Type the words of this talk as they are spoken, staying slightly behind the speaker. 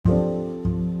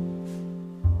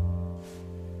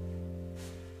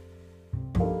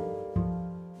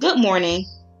morning.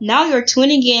 Now you're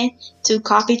tuning in to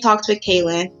Coffee Talks with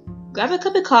Kaylin. Grab a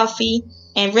cup of coffee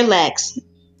and relax.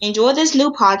 Enjoy this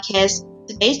new podcast.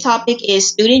 Today's topic is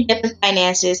student debt and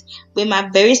finances with my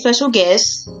very special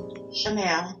guest,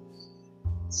 Chanel.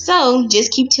 So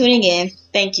just keep tuning in.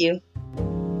 Thank you.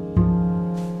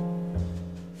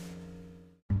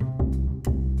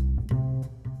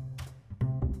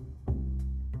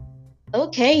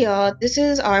 Okay, y'all. This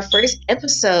is our first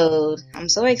episode. I'm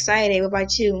so excited. What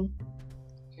about you?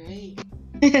 Great.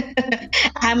 I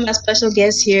have my special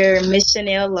guest here, Miss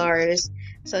Chanel Lars.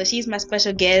 So she's my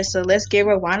special guest. So let's give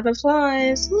her a round of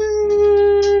applause.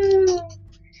 Woo!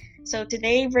 So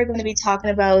today we're going to be talking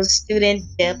about student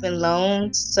debt and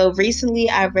loans. So recently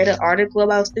I read an article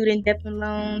about student debt and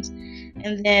loans,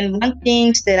 and then one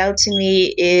thing stood out to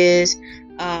me is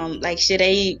should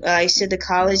the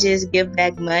colleges give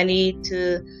back money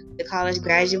to the college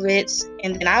graduates?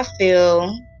 And then I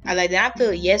feel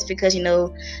yes, because I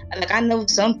know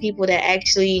some people that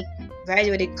actually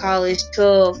graduated college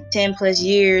 12, 10 plus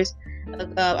years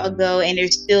ago, and they're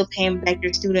still paying back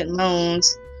their student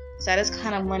loans. So I just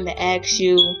kind of wanted to ask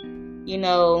you,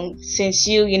 since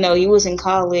you was in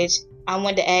college, I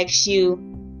wanted to ask you,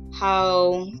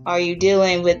 how are you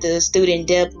dealing with the student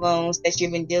debt loans that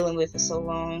you've been dealing with for so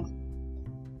long?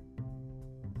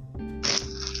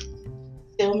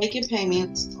 Still making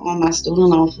payments on my student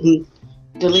loan from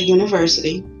Dillard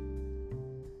University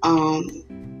and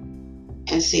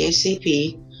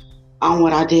CHCP.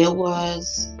 What I did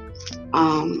was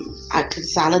I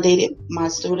consolidated my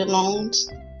student loans.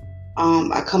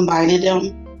 I combined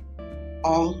them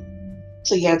all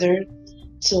together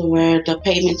to where the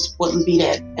payments wouldn't be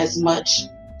that as much.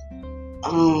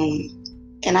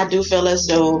 And I do feel as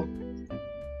though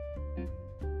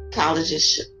the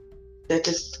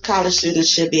college students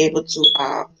should be able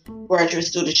to, graduate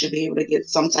students should be able to get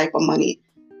some type of money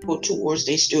towards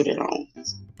their student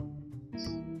loans.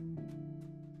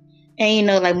 And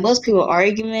most people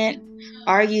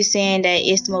argue saying that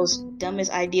it's the most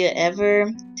dumbest idea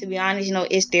ever. To be honest,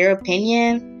 it's their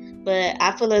opinion. But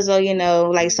I feel as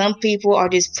though, some people are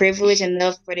just privileged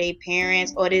enough for their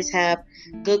parents, or just have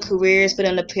good careers for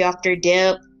them to pay off their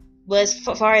debt. But as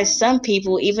far as some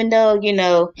people, even though, you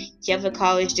have a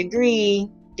college degree,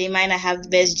 they might not have the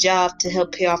best job to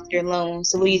help pay off their loans.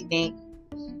 So what do you think?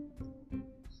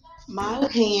 My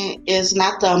opinion is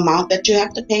not the amount that you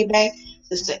have to pay back,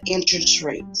 it's the interest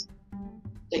rate.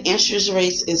 The interest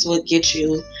rate is what gets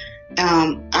you.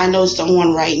 I know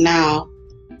someone right now,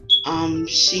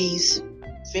 she's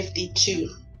 52.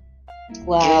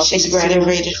 Wow. And she's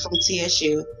graduated from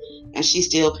TSU, and she's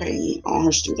still paying on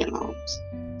her student loans.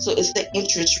 So it's the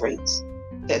interest rates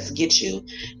that get you.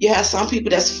 You have some people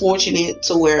that's fortunate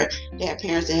to where they have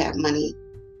parents that have money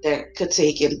that could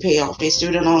take and pay off their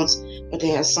student loans, but they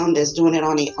have some that's doing it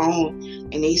on their own,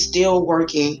 and they still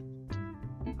working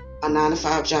a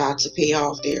 9-to-5 job to pay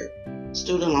off their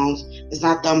student loans. It's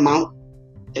not the amount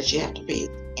that you have to pay,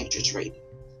 interest rate.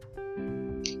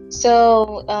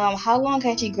 So, how long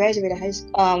had you graduated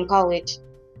college?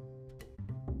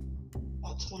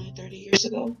 About 20, 30 years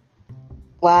ago.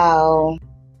 Wow,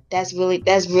 that's really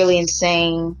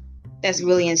insane. That's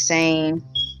really insane.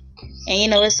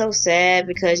 And it's so sad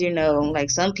because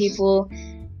some people,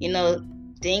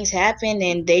 things happen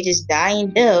and they just die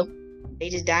in debt.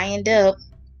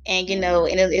 And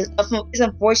it's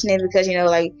unfortunate because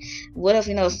what if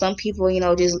some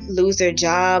people just lose their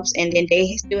jobs, and then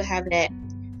they still have that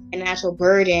financial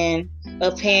burden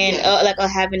of paying, of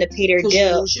having to pay their debt.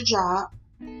 You lose your job.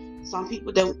 Some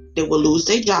people they will lose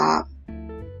their job,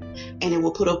 and they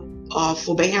will put a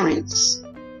forbearance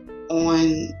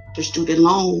on their student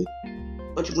loan.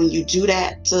 But when you do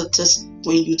that,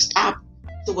 when you stop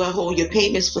to hold your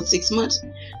payments for 6 months,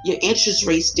 your interest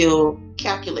rate still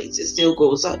calculates. It still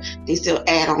goes up. They still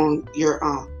add on your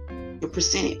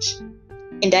percentage.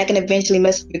 And that can eventually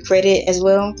mess with your credit as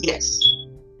well? Yes.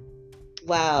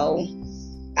 Wow.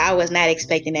 I was not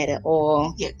expecting that at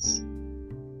all. Yes.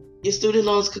 Your student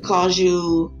loans could cause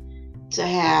you to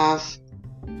have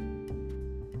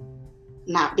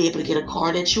not be able to get a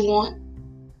car that you want,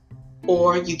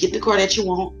 or you get the car that you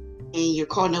want and your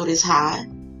car note is high.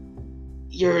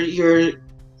 Your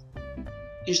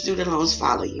student loans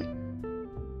follow you.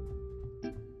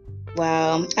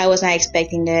 Wow, I was not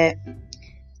expecting that.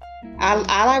 All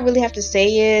I really have to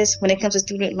say is, when it comes to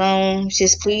student loans,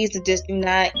 just please do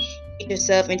not get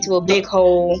yourself into a big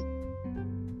hole.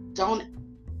 Don't.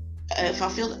 I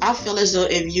feel as though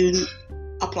if you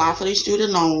apply for the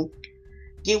student loan,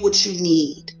 get what you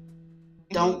need.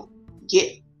 Don't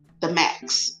get the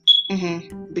max.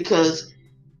 Mm-hmm. Because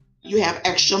you have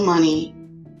extra money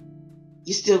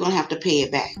you're still going to have to pay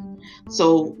it back.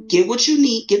 So get what you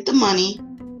need, get the money,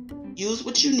 use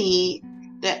what you need,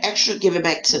 the extra, give it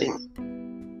back to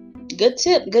them. Good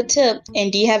tip, good tip.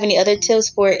 And do you have any other tips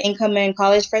for incoming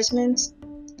college freshmen?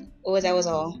 Or that was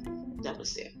all? That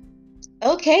was it.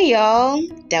 Okay, y'all.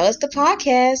 That was the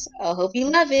podcast. I hope you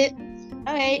love it.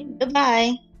 All right,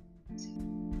 goodbye.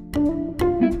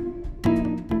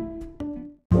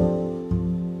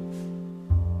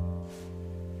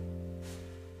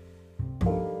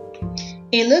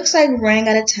 It looks like we're running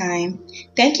out of time.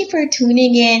 Thank you for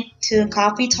tuning in to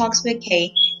Coffee Talks with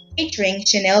Kay, featuring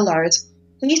Chanel Lards.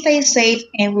 Please stay safe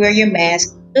and wear your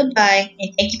mask. Goodbye,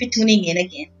 and thank you for tuning in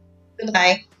again.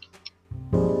 Goodbye.